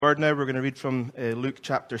Word now, we're going to read from Luke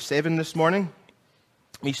chapter 7 this morning.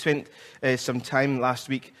 We spent some time last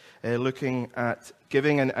week looking at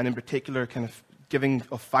giving and in particular kind of giving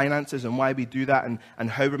of finances and why we do that and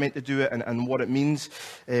how we're meant to do it and what it means.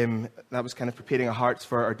 That was kind of preparing our hearts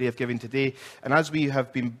for our day of giving today. And as we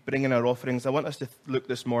have been bringing our offerings, I want us to look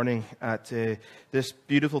this morning at this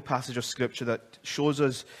beautiful passage of Scripture that shows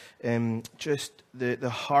us just the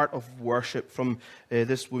heart of worship from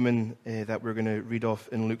this woman that we're going to read off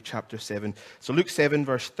in Luke chapter 7. So Luke 7,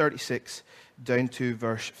 verse 36 down to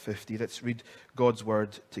verse 50. Let's read God's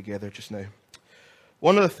word together just now.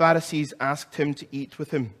 One of the Pharisees asked him to eat with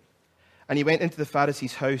him, and he went into the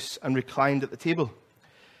Pharisee's house and reclined at the table.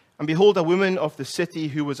 And behold, a woman of the city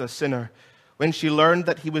who was a sinner, when she learned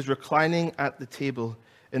that he was reclining at the table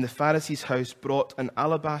in the Pharisee's house, brought an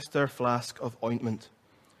alabaster flask of ointment.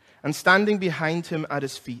 And standing behind him at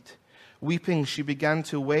his feet, weeping, she began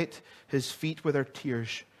to wet his feet with her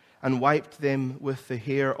tears, and wiped them with the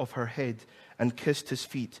hair of her head, and kissed his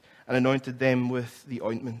feet, and anointed them with the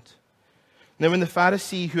ointment. Now when the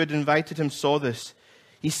Pharisee who had invited him saw this,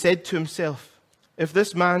 he said to himself, "If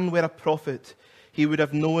this man were a prophet, he would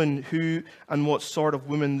have known who and what sort of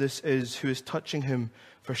woman this is who is touching him,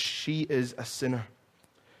 for she is a sinner."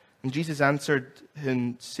 And Jesus answered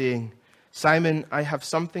him, saying, "Simon, I have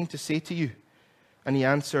something to say to you." And he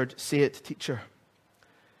answered, "Say it, teacher."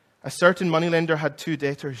 A certain moneylender had 2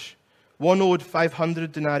 debtors. One owed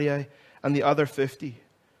 500 denarii and the other 50.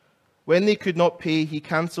 When they could not pay, he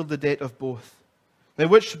cancelled the debt of both. Now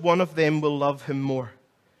which one of them will love him more?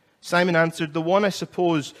 Simon answered, "The one, I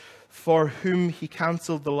suppose, for whom he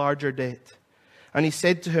cancelled the larger debt." And he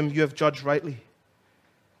said to him, "You have judged rightly."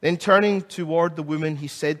 Then turning toward the woman, he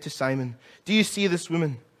said to Simon, "Do you see this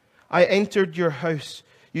woman? I entered your house.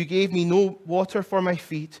 You gave me no water for my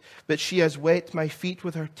feet, but she has wet my feet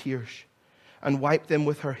with her tears and wiped them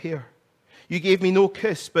with her hair. You gave me no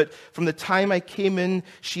kiss, but from the time I came in,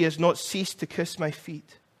 she has not ceased to kiss my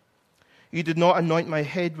feet. You did not anoint my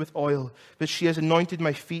head with oil, but she has anointed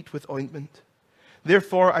my feet with ointment.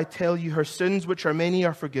 Therefore, I tell you, her sins, which are many,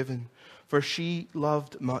 are forgiven, for she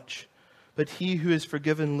loved much. But he who is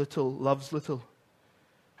forgiven little loves little."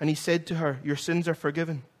 And he said to her, "Your sins are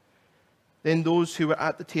forgiven." Then those who were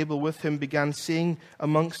at the table with him began saying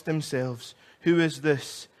amongst themselves, "Who is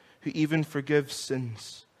this who even forgives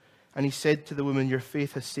sins?" And he said to the woman, "Your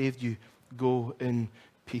faith has saved you. Go in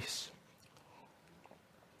peace."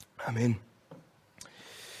 Amen.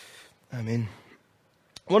 Amen.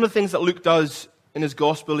 One of the things that Luke does in his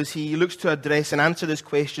gospel is he looks to address and answer this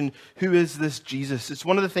question, who is this Jesus? It's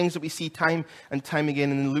one of the things that we see time and time again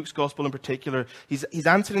in Luke's gospel in particular. He's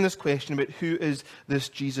answering this question about who is this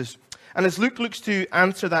Jesus. And as Luke looks to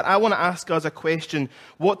answer that, I want to ask us a question.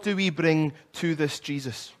 What do we bring to this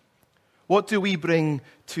Jesus? What do we bring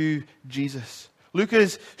to Jesus? Luke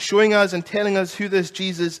is showing us and telling us who this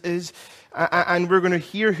Jesus is, and we're going to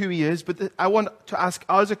hear who he is. But I want to ask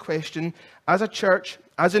us a question, as a church,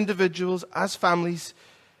 as individuals, as families,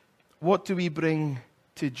 what do we bring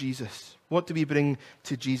to Jesus? What do we bring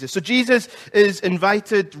to Jesus? So Jesus is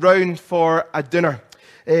invited round for a dinner.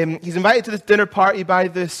 He's invited to this dinner party by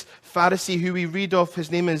this Pharisee who we read of. His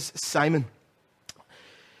name is Simon.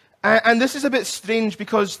 And this is a bit strange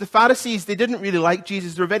because the Pharisees, they didn't really like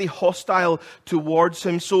Jesus. They were very hostile towards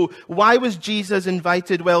him. So why was Jesus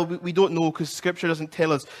invited? Well, we don't know because Scripture doesn't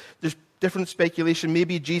tell us. There's different speculation.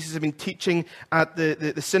 Maybe Jesus had been teaching at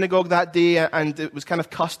the synagogue that day, and it was kind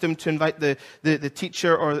of custom to invite the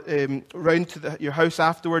teacher or round to your house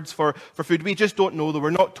afterwards for food. We just don't know, though.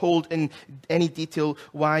 We're not told in any detail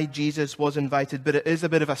why Jesus was invited, but it is a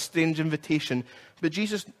bit of a strange invitation. But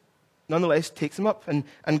Jesus nonetheless takes him up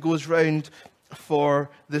and goes round for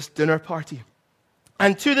this dinner party.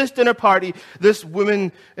 And to this dinner party, this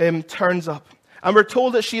woman turns up. And we're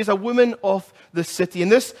told that she is a woman of the city.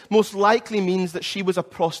 And this most likely means that she was a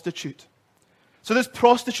prostitute. So this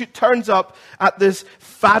prostitute turns up at this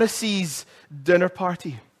Pharisee's dinner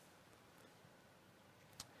party.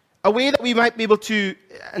 A way that we might be able to,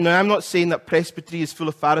 and I'm not saying that Presbytery is full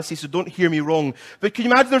of Pharisees, so don't hear me wrong, but can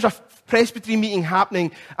you imagine there's a Presbytery meeting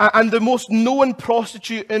happening and the most known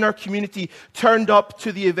prostitute in our community turned up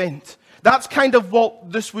to the event? That's kind of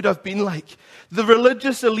what this would have been like. The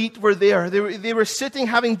religious elite were there. They were sitting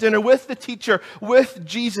having dinner with the teacher, with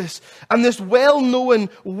Jesus. And this well-known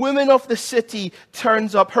woman of the city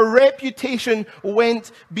turns up. Her reputation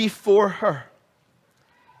went before her.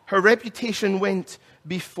 Her reputation went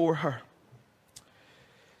before her.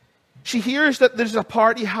 She hears that there's a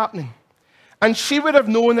party happening. And she would have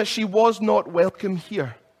known that she was not welcome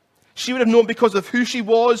here. She would have known because of who she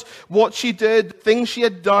was, what she did, things she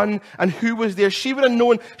had done, and who was there. She would have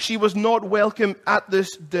known she was not welcome at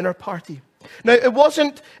this dinner party. Now, it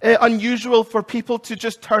wasn't unusual for people to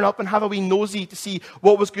just turn up and have a wee nosy to see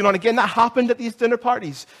what was going on. Again, that happened at these dinner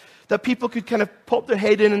parties, that people could kind of pop their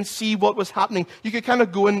head in and see what was happening. You could kind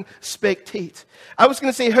of go and spectate. I was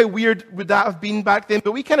going to say how weird would that have been back then,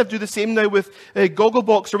 but we kind of do the same now with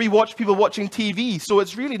Gogglebox, or we watch people watching TV, so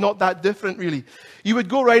it's really not that different, really. You would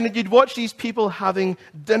go around and you'd watch these people having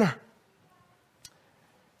dinner.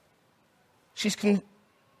 She's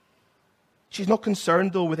not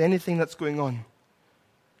concerned, though, with anything that's going on.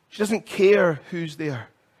 She doesn't care who's there.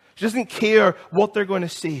 She doesn't care what they're going to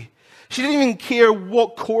say. She didn't even care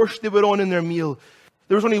what course they were on in their meal.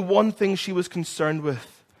 There was only one thing she was concerned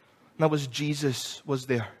with, and that was Jesus was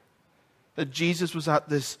there. That Jesus was at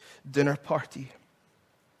this dinner party.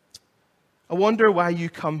 I wonder why you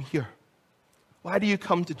come here. Why do you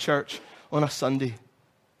come to church on a Sunday?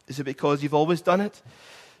 Is it because you've always done it?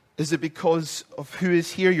 Is it because of who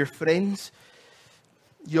is here, your friends?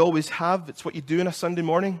 You always have. It's what you do on a Sunday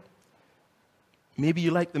morning. Maybe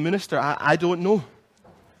you like the minister. I don't know.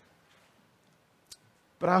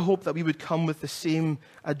 But I hope that we would come with the same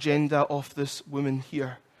agenda of this woman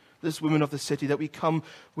here, this woman of the city, that we come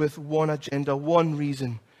with one agenda, one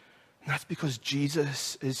reason. And that's because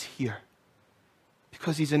Jesus is here.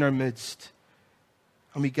 Because he's in our midst.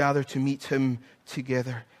 And we gather to meet him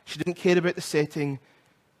together. She didn't care about the setting.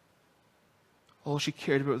 All she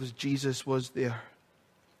cared about was Jesus was there.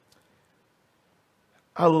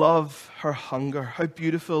 I love her hunger. How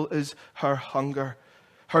beautiful is her hunger,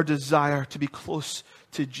 her desire to be close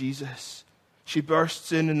to Jesus. She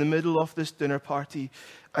bursts in the middle of this dinner party,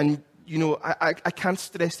 and I can't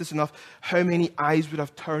stress this enough, how many eyes would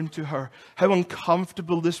have turned to her, how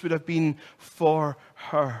uncomfortable this would have been for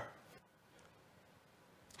her.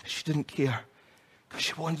 She didn't care, because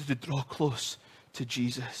she wanted to draw close to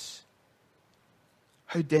Jesus.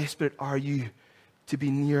 How desperate are you to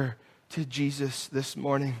be near to Jesus this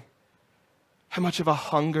morning? How much of a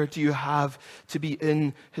hunger do you have to be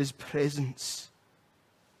in his presence?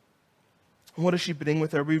 And what does she bring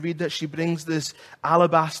with her? We read that she brings this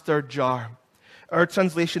alabaster jar. Our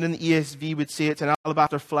translation in the ESV would say it's an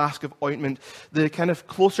alabaster flask of ointment. The kind of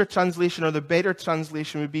closer translation, or the better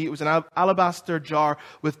translation, would be it was an alabaster jar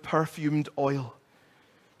with perfumed oil.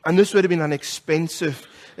 And this would have been an expensive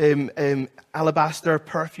alabaster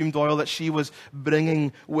perfumed oil that she was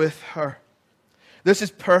bringing with her. This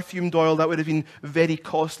is perfumed oil that would have been very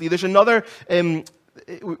costly. There's another,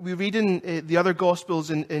 we read in the other Gospels,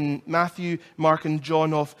 in Matthew, Mark, and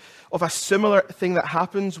John, of a similar thing that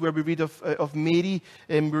happens, where we read of Mary,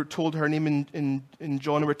 and we're told her name in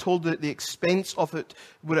John, and we're told that the expense of it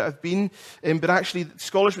would have been. But actually,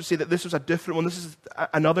 scholars would say that this was a different one. This is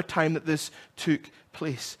another time that this took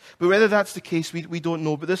place. But whether that's the case, we don't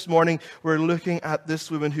know. But this morning, we're looking at this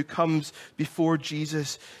woman who comes before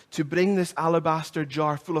Jesus to bring this alabaster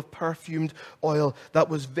jar full of perfumed oil that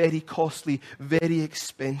was very costly, very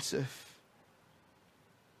expensive.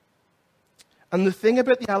 And the thing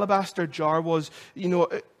about the alabaster jar was,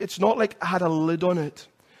 it's not like it had a lid on it.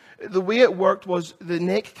 The way it worked was the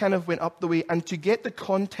neck kind of went up the way, and to get the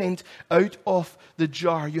content out of the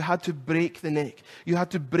jar, you had to break the neck. You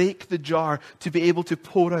had to break the jar to be able to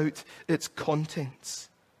pour out its contents.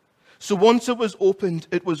 So once it was opened,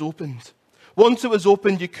 it was opened. Once it was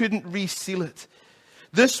opened, you couldn't reseal it.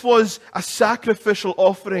 This was a sacrificial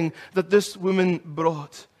offering that this woman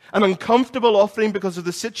brought. An uncomfortable offering because of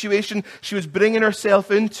the situation she was bringing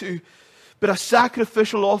herself into, but a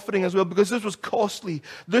sacrificial offering as well, because this was costly.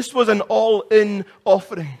 This was an all-in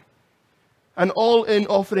offering. An all-in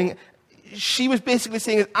offering. She was basically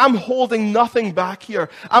saying, I'm holding nothing back here.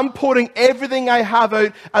 I'm pouring everything I have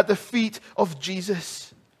out at the feet of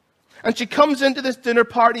Jesus. And she comes into this dinner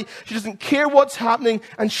party. She doesn't care what's happening,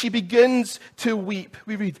 and she begins to weep.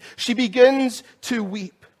 We read, she begins to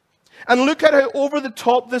weep. And look at how over the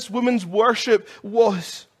top this woman's worship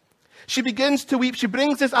was. She begins to weep. She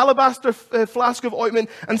brings this alabaster flask of ointment,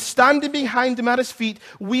 and standing behind him at his feet,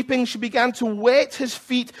 weeping, she began to wet his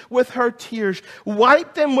feet with her tears,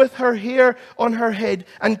 wiped them with her hair on her head,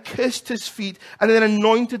 and kissed his feet, and then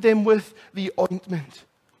anointed them with the ointment.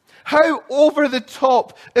 How over the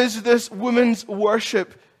top is this woman's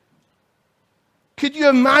worship? Could you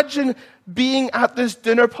imagine being at this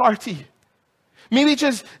dinner party? Maybe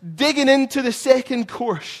just digging into the second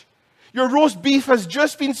course. Your roast beef has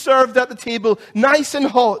just been served at the table, nice and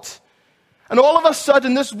hot. And all of a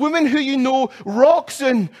sudden, this woman who you know rocks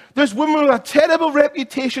in. This woman with a terrible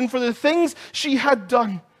reputation for the things she had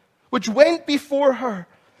done, which went before her.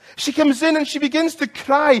 She comes in and she begins to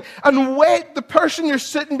cry and wet the person you're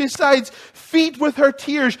sitting beside's feet with her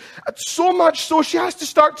tears. So much so she has to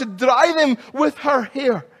start to dry them with her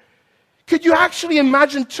hair. Could you actually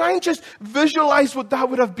imagine? Try and just visualize what that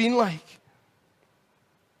would have been like.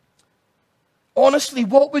 Honestly,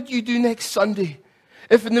 what would you do next Sunday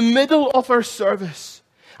if in the middle of our service,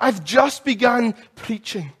 I've just begun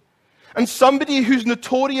preaching, and somebody who's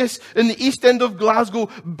notorious in the East End of Glasgow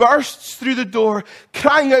bursts through the door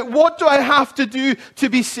crying out, what do I have to do to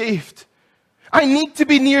be saved? I need to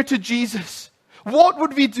be near to Jesus. What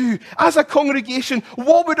would we do as a congregation?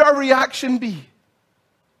 What would our reaction be?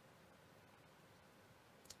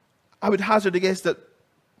 I would hazard a guess that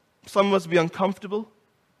some of us would be uncomfortable.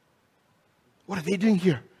 What are they doing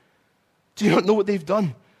here? Do you not know what they've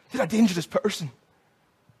done? They're a dangerous person.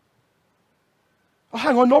 Oh,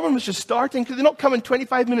 hang on, Norman was just starting. Could they not come in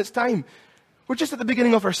 25 minutes' time? We're just at the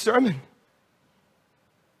beginning of our sermon.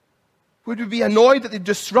 Would we be annoyed that they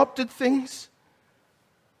disrupted things?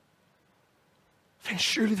 Friends,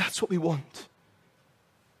 surely that's what we want.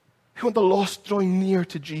 We want the lost drawing near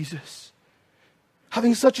to Jesus,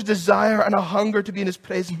 having such a desire and a hunger to be in His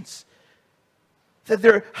presence, that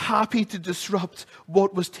they're happy to disrupt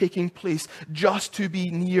what was taking place just to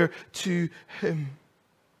be near to Him.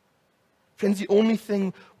 Friends, the only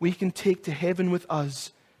thing we can take to heaven with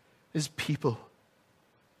us is people.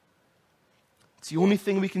 It's the only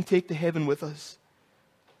thing we can take to heaven with us.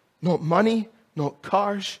 Not money, not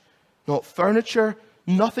cars, not furniture,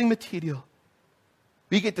 nothing material.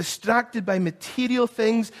 We get distracted by material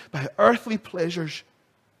things, by earthly pleasures.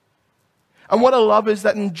 And what I love is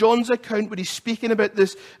that in John's account, when he's speaking about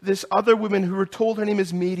this other woman who were told her name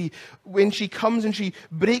is Mary, when she comes and she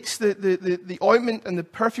breaks the ointment and the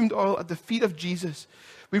perfumed oil at the feet of Jesus,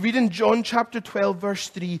 we read in John chapter 12, verse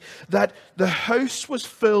 3, that the house was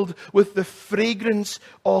filled with the fragrance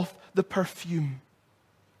of the perfume.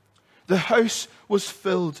 The house was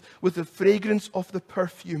filled with the fragrance of the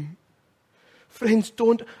perfume. Friends,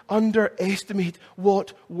 don't underestimate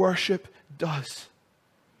what worship does.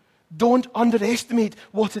 Don't underestimate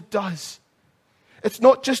what it does. It's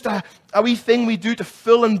not just a wee thing we do to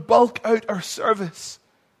fill and bulk out our service.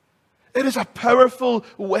 It is a powerful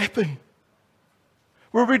weapon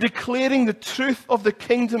where we're declaring the truth of the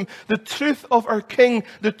kingdom, the truth of our King,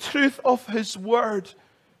 the truth of His word.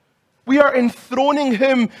 We are enthroning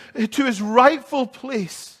Him to His rightful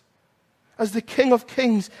place as the King of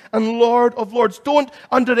Kings and Lord of Lords. Don't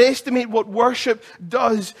underestimate what worship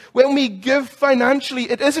does. When we give financially,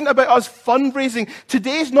 it isn't about us fundraising.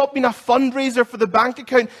 Today's not been a fundraiser for the bank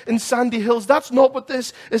account in Sandy Hills. That's not what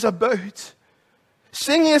this is about.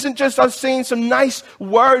 Singing isn't just us saying some nice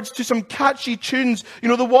words to some catchy tunes,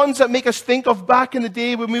 the ones that make us think of back in the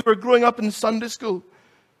day when we were growing up in Sunday school.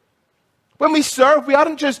 When we serve, we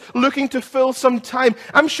aren't just looking to fill some time.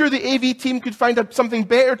 I'm sure the AV team could find something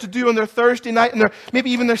better to do on their Thursday night and maybe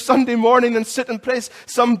even their Sunday morning than sit and press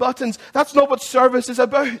some buttons. That's not what service is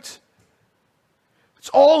about. It's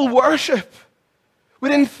all worship.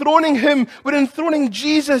 We're enthroning Him. We're enthroning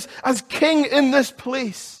Jesus as King in this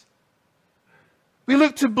place. We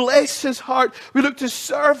look to bless His heart. We look to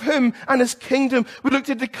serve Him and His kingdom. We look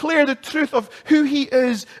to declare the truth of who He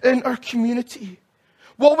is in our community.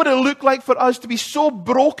 What would it look like for us to be so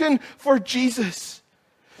broken for Jesus,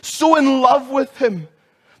 so in love with Him,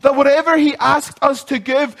 that whatever He asked us to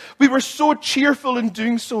give, we were so cheerful in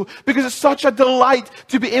doing so, because it's such a delight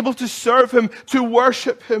to be able to serve Him, to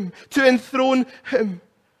worship Him, to enthrone Him.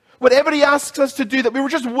 Whatever He asks us to do, that we were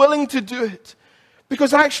just willing to do it,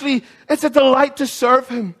 because actually it's a delight to serve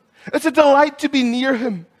Him. It's a delight to be near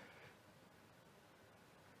Him.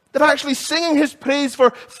 That actually singing His praise for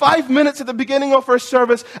 5 minutes at the beginning of our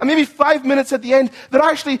service and maybe 5 minutes at the end,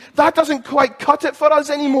 that doesn't quite cut it for us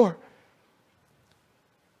anymore.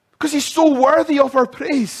 Because He's so worthy of our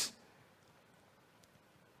praise.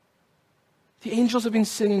 The angels have been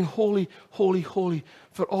singing holy, holy, holy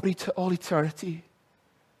for all eternity.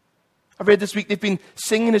 I've read this week they've been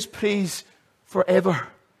singing His praise forever,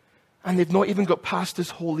 and they've not even got past His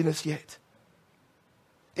holiness yet.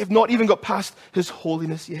 They've not even got past His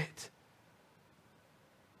holiness yet.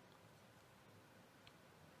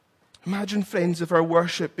 Imagine, friends, if our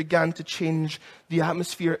worship began to change the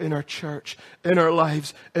atmosphere in our church, in our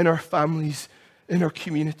lives, in our families, in our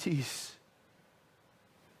communities.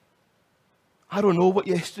 I don't know what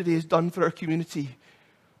yesterday has done for our community,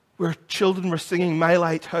 where children were singing My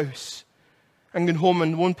Lighthouse and going home,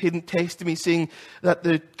 and one parent texted me saying that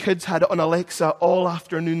the kids had it on Alexa all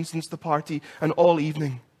afternoon since the party and all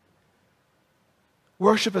evening.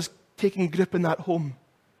 Worship has taken grip in that home.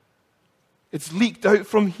 It's leaked out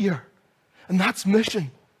from here. And that's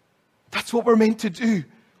mission. That's what we're meant to do.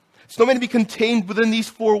 It's not meant to be contained within these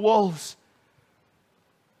four walls.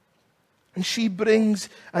 And she brings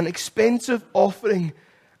an expensive offering.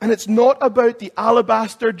 And it's not about the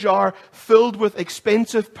alabaster jar filled with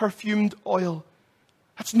expensive perfumed oil.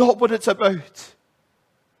 That's not what it's about.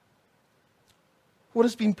 What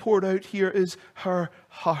is being poured out here is her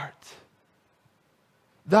heart.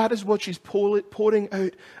 That is what she's pouring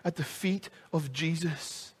out at the feet of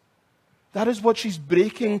Jesus. That is what she's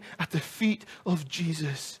breaking at the feet of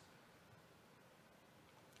Jesus.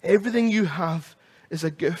 Everything you have is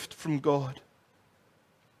a gift from God.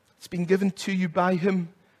 It's been given to you by Him,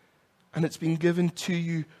 and it's been given to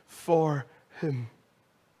you for Him.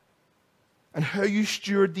 And how you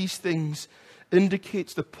steward these things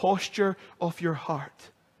indicates the posture of your heart.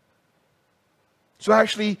 So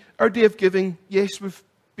actually, our day of giving, yes, we've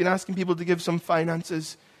been asking people to give some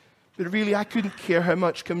finances, but really I couldn't care how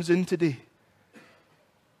much comes in today.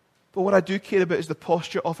 But what I do care about is the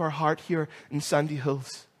posture of our heart here in Sandy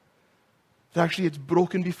Hills. That actually it's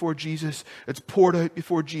broken before Jesus, it's poured out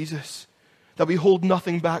before Jesus, that we hold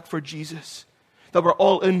nothing back for Jesus, that we're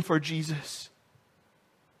all in for Jesus.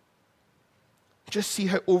 Just see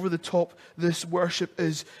how over the top this worship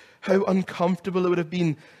is, how uncomfortable it would have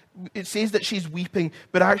been. It says that she's weeping,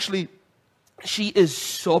 but actually she is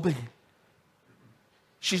sobbing.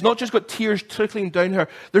 She's not just got tears trickling down her.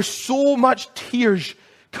 There's so much tears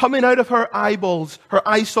coming out of her eyeballs, her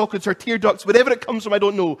eye sockets, her tear ducts, wherever it comes from, I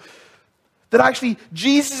don't know, that actually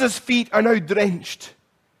Jesus' feet are now drenched.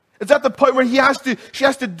 It's at the point where she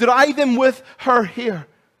has to dry them with her hair.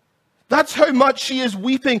 That's how much she is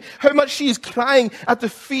weeping, how much she is crying at the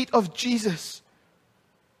feet of Jesus.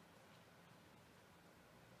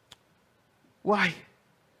 Why?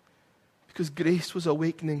 Because grace was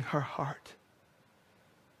awakening her heart.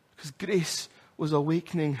 Because grace was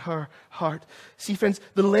awakening her heart. See, friends,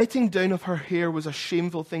 the letting down of her hair was a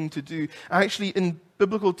shameful thing to do. Actually, in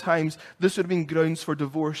biblical times, this would have been grounds for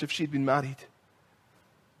divorce if she'd been married.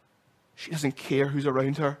 She doesn't care who's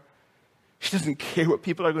around her. She doesn't care what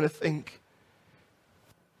people are going to think.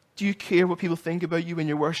 Do you care what people think about you when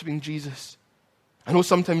you're worshiping Jesus? I know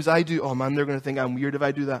sometimes I do. Oh man, they're going to think I'm weird if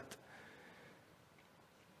I do that.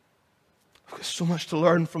 I've got so much to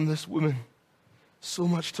learn from this woman. So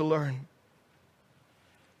much to learn.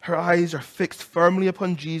 Her eyes are fixed firmly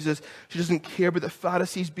upon Jesus. She doesn't care about the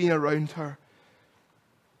Pharisees being around her.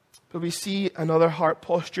 But we see another heart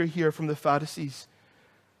posture here from the Pharisees.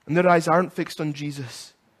 And their eyes aren't fixed on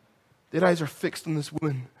Jesus. Their eyes are fixed on this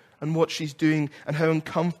woman and what she's doing and how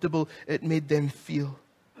uncomfortable it made them feel.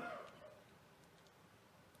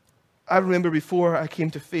 I remember before I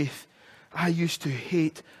came to faith, I used to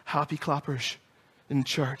hate happy clappers in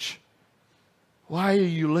church. Why are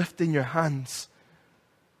you lifting your hands?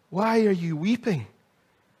 Why are you weeping?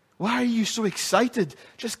 Why are you so excited?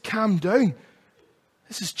 Just calm down.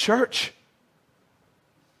 This is church.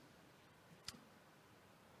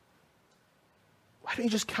 Why don't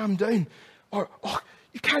you just calm down? Or,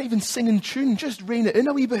 you can't even sing in tune. Just rein it in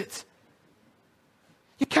a wee bit.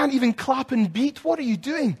 You can't even clap and beat. What are you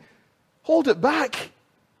doing? Hold it back.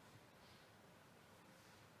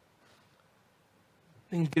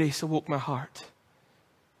 Then grace awoke my heart.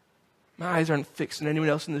 My eyes aren't fixed on anyone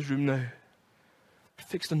else in this room now. They're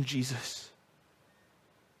fixed on Jesus.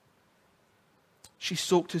 She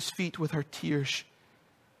soaked his feet with her tears,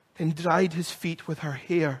 then dried his feet with her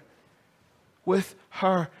hair. With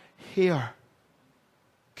her hair.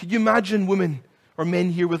 Could you imagine women or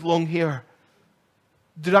men here with long hair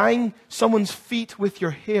drying someone's feet with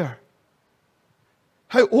your hair?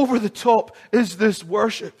 How over the top is this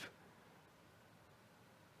worship?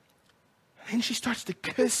 And then she starts to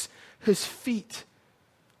kiss his feet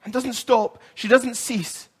and doesn't stop. She doesn't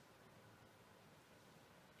cease.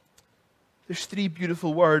 There's 3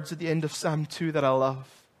 beautiful words at the end of Psalm 2 that I love.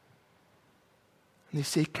 And they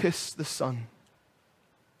say, kiss the Son.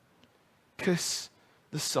 Kiss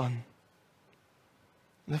the Son.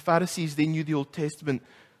 And the Pharisees, they knew the Old Testament.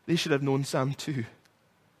 They should have known Psalm 2.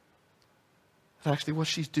 But actually what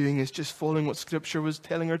she's doing is just following what Scripture was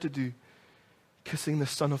telling her to do. Kissing the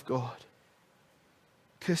Son of God.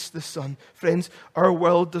 Kiss the Son. Friends, our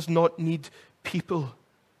world does not need people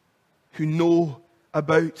who know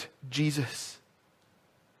about Jesus.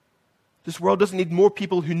 This world doesn't need more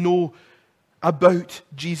people who know about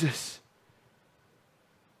Jesus.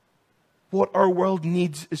 What our world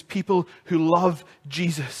needs is people who love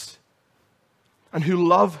Jesus and who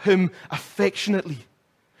love Him affectionately,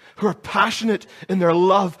 who are passionate in their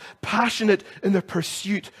love, passionate in their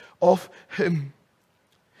pursuit of Him.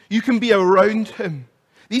 You can be around Him.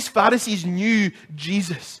 These Pharisees knew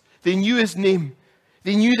Jesus. They knew His name.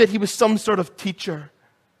 They knew that he was some sort of teacher.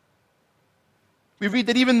 We read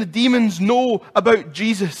that even the demons know about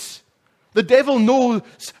Jesus. The devil knows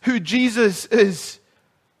who Jesus is.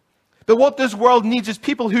 But what this world needs is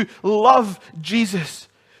people who love Jesus,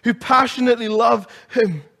 who passionately love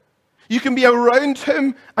him. You can be around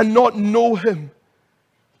him and not know him.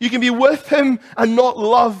 You can be with him and not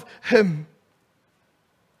love him.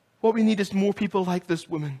 What we need is more people like this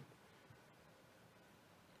woman.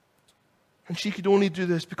 And she could only do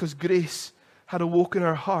this because grace had awoken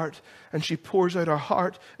her heart, and she pours out her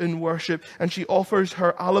heart in worship, and she offers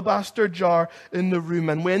her alabaster jar in the room.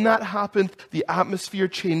 And when that happened, the atmosphere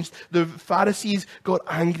changed. The Pharisees got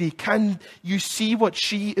angry. Can you see what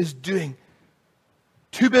she is doing?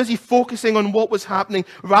 Too busy focusing on what was happening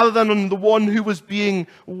rather than on the one who was being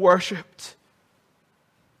worshipped.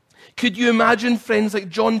 Could you imagine, friends, like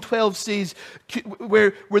John 12 says,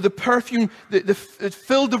 where the perfume it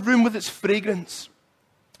filled the room with its fragrance?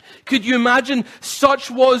 Could you imagine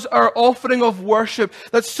such was our offering of worship,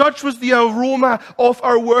 that such was the aroma of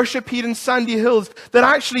our worship here in Sandy Hills, that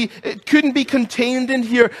actually it couldn't be contained in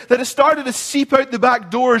here, that it started to seep out the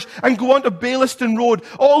back doors and go onto Baillieston Road,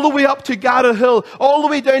 all the way up to Garra Hill, all the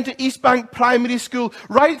way down to East Bank Primary School,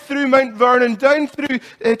 right through Mount Vernon, down through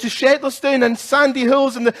to Shettleston and Sandy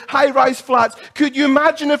Hills and the high-rise flats. Could you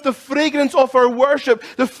imagine if the fragrance of our worship,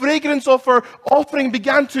 the fragrance of our offering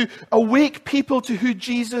began to awake people to who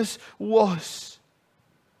Jesus was?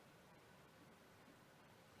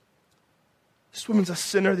 This woman's a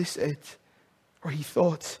sinner, they said, or he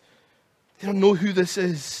thought. They don't know who this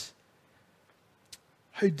is.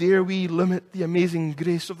 How dare we limit the amazing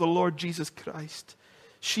grace of the Lord Jesus Christ?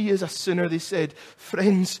 She is a sinner, they said.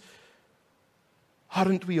 Friends,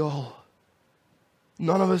 aren't we all?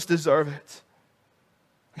 None of us deserve it.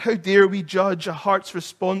 How dare we judge a heart's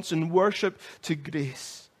response in worship to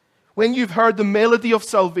grace? When you've heard the melody of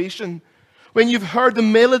salvation, when you've heard the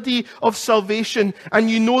melody of salvation and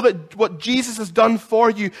you know that what Jesus has done for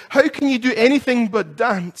you, how can you do anything but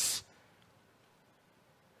dance?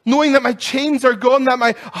 Knowing that my chains are gone, that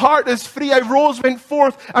my heart is free, I rose, went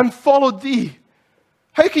forth and followed thee.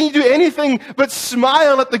 How can you do anything but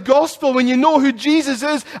smile at the gospel when you know who Jesus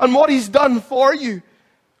is and what he's done for you?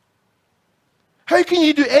 How can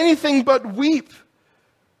you do anything but weep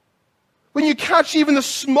when you catch even the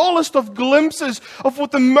smallest of glimpses of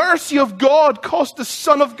what the mercy of God cost the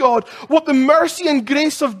Son of God, what the mercy and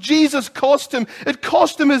grace of Jesus cost him? It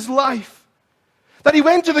cost him his life. That he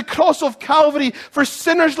went to the cross of Calvary for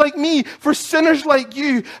sinners like me, for sinners like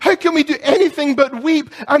you. How can we do anything but weep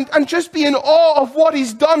and just be in awe of what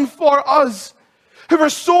he's done for us? Who were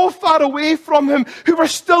so far away from him, who were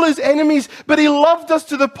still his enemies, but he loved us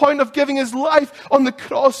to the point of giving his life on the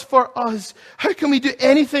cross for us. How can we do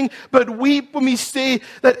anything but weep when we say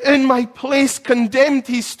that in my place condemned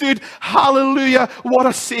he stood? Hallelujah, what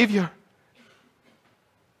a Savior.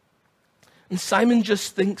 And Simon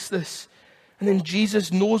just thinks this. And then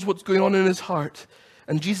Jesus knows what's going on in his heart.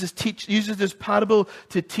 And Jesus uses this parable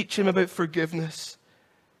to teach him about forgiveness.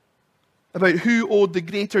 About who owed the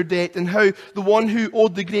greater debt and how the one who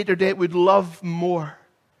owed the greater debt would love more.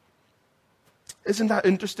 Isn't that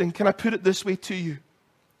interesting? Can I put it this way to you?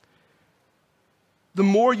 The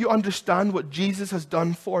more you understand what Jesus has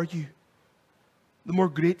done for you, the more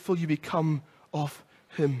grateful you become of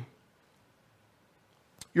him.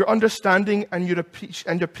 Your understanding and your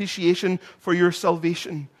appreciation for your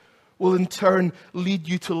salvation will in turn lead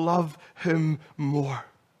you to love him more.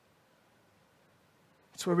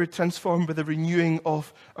 It's where we're transformed by the renewing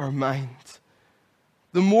of our mind.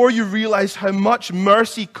 The more you realize how much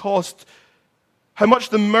mercy cost, how much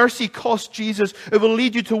the mercy cost Jesus, it will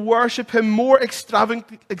lead you to worship him more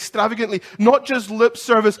extravagantly. Not just lip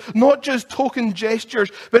service, not just token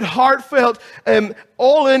gestures, but heartfelt,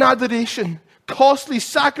 all-in adoration, costly,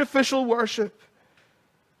 sacrificial worship.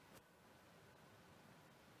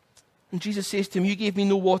 And Jesus says to him, you gave me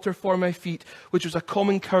no water for my feet, which was a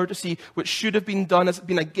common courtesy, which should have been done as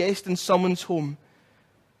being a guest in someone's home.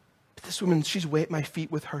 But this woman, she's wet my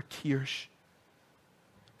feet with her tears.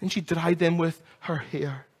 And she dried them with her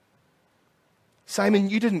hair. Simon,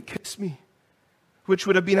 you didn't kiss me. Which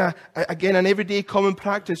would have been, again, an everyday common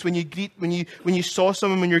practice. When you saw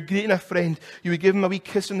someone, when you're greeting a friend, you would give him a wee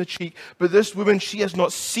kiss on the cheek. But this woman, she has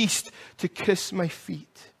not ceased to kiss my feet.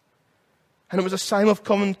 And it was a sign of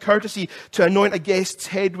common courtesy to anoint a guest's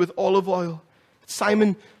head with olive oil. But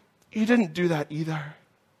Simon, you didn't do that either.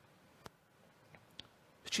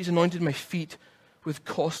 But she's anointed my feet with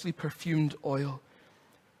costly perfumed oil.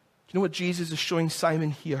 Do you know what Jesus is showing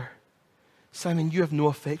Simon here? Simon, you have no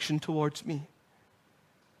affection towards me.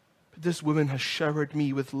 But this woman has showered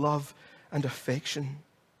me with love and affection.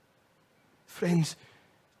 Friends,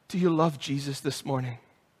 do you love Jesus this morning?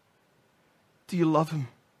 Do you love him?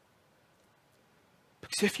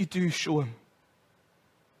 Because if you do, show him.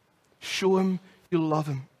 Show him you love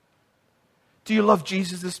him. Do you love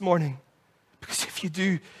Jesus this morning? Because if you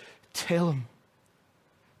do, tell him.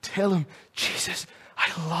 Tell him, Jesus,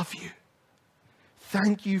 I love you.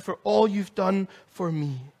 Thank you for all you've done for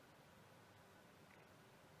me.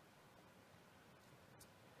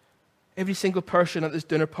 Every single person at this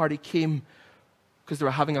dinner party came because they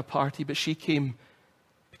were having a party, but she came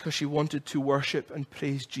because she wanted to worship and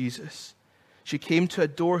praise Jesus. She came to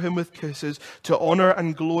adore him with kisses, to honor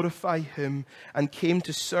and glorify him, and came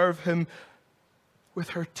to serve him with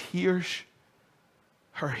her tears,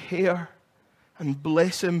 her hair, and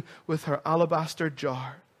bless him with her alabaster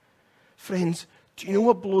jar. Friends, do you know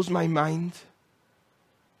what blows my mind?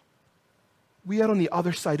 We are on the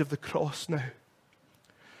other side of the cross now.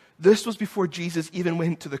 This was before Jesus even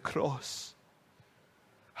went to the cross.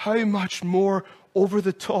 How much more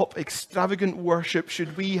over-the-top, extravagant worship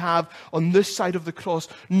should we have on this side of the cross,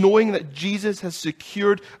 knowing that Jesus has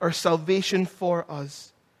secured our salvation for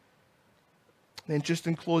us? And then just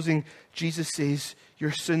in closing, Jesus says,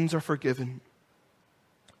 your sins are forgiven.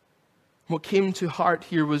 What came to heart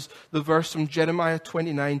here was the verse from Jeremiah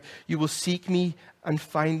 29, you will seek me and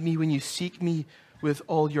find me when you seek me with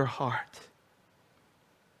all your heart.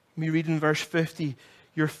 We read in verse 50,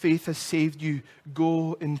 your faith has saved you,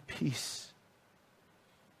 go in peace.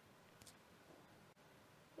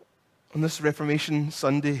 On this Reformation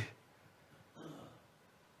Sunday,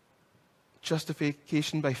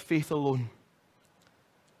 justification by faith alone.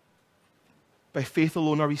 By faith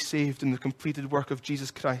alone are we saved in the completed work of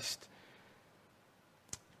Jesus Christ.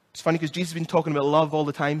 It's funny because Jesus has been talking about love all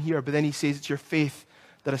the time here, but then he says it's your faith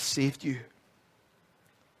that has saved you.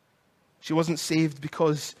 She wasn't saved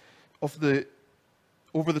because of the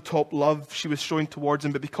over-the-top love she was showing towards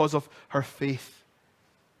him, but because of her faith.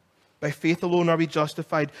 By faith alone are we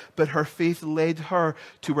justified, but her faith led her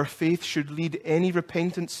to where faith should lead any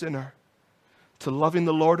repentant sinner, to loving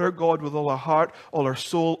the Lord our God with all our heart, all our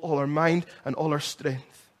soul, all our mind, and all our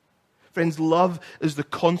strength. Friends, love is the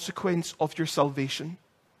consequence of your salvation,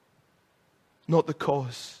 not the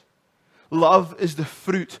cause. Love is the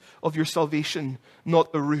fruit of your salvation,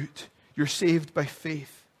 not the root. You're saved by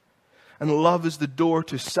faith. And love is the door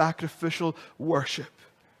to sacrificial worship.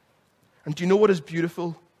 And do you know what is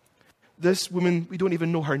beautiful? This woman, we don't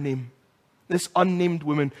even know her name. This unnamed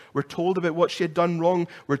woman, we're told about what she had done wrong.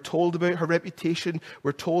 We're told about her reputation.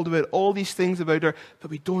 We're told about all these things about her,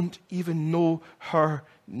 but we don't even know her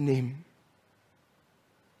name.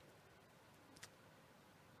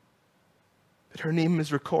 But her name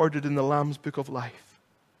is recorded in the Lamb's Book of Life.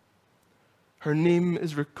 Her name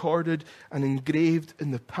is recorded and engraved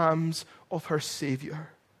in the palms of her Savior.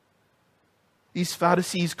 These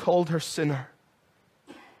Pharisees called her sinner.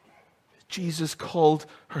 Jesus called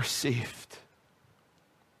her saved.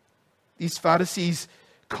 These Pharisees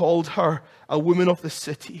called her a woman of the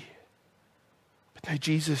city. But now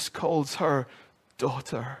Jesus calls her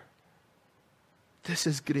daughter. This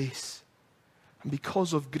is grace. And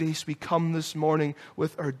because of grace, we come this morning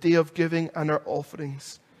with our day of giving and our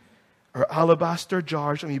offerings, our alabaster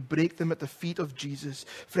jars, and we break them at the feet of Jesus.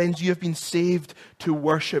 Friends, you have been saved to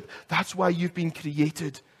worship. That's why you've been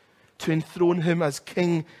created, to enthrone him as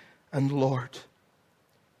King and Lord.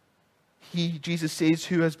 He, Jesus says,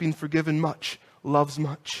 who has been forgiven much, loves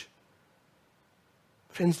much.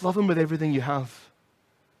 Friends, love him with everything you have.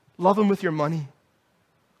 Love him with your money.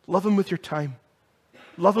 Love him with your time.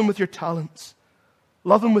 Love him with your talents.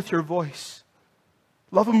 Love him with your voice.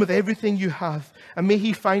 Love him with everything you have. And may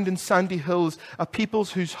he find in Sandy Hills a people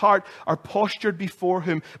whose heart are postured before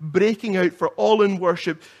him, breaking out for all in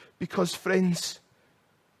worship. Because, friends,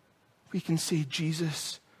 we can say,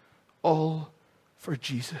 Jesus, all for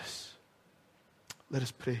Jesus. Let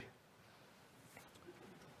us pray.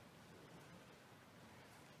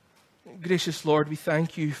 Gracious Lord, we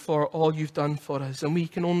thank you for all you've done for us, and we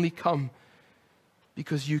can only come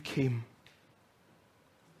because you came.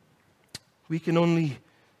 We can only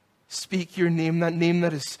speak your name, that name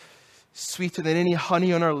that is sweeter than any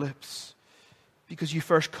honey on our lips, because you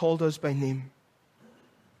first called us by name.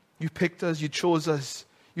 You picked us, you chose us,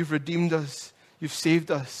 you've redeemed us, you've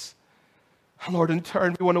saved us. And Lord, in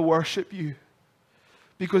turn, we want to worship you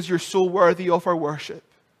because you're so worthy of our worship.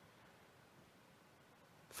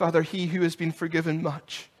 Father, he who has been forgiven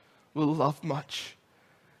much will love much.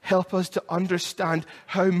 Help us to understand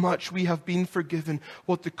how much we have been forgiven,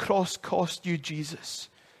 what the cross cost you, Jesus.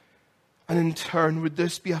 And in turn, would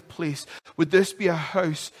this be a place, would this be a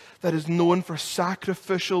house that is known for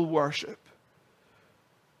sacrificial worship?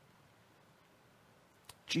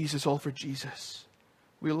 Jesus, all for Jesus.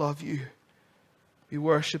 We love you. We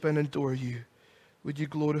worship and adore you. Would you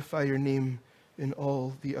glorify your name in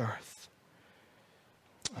all the earth?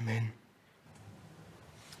 Amen.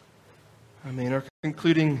 Amen. Our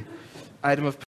concluding item of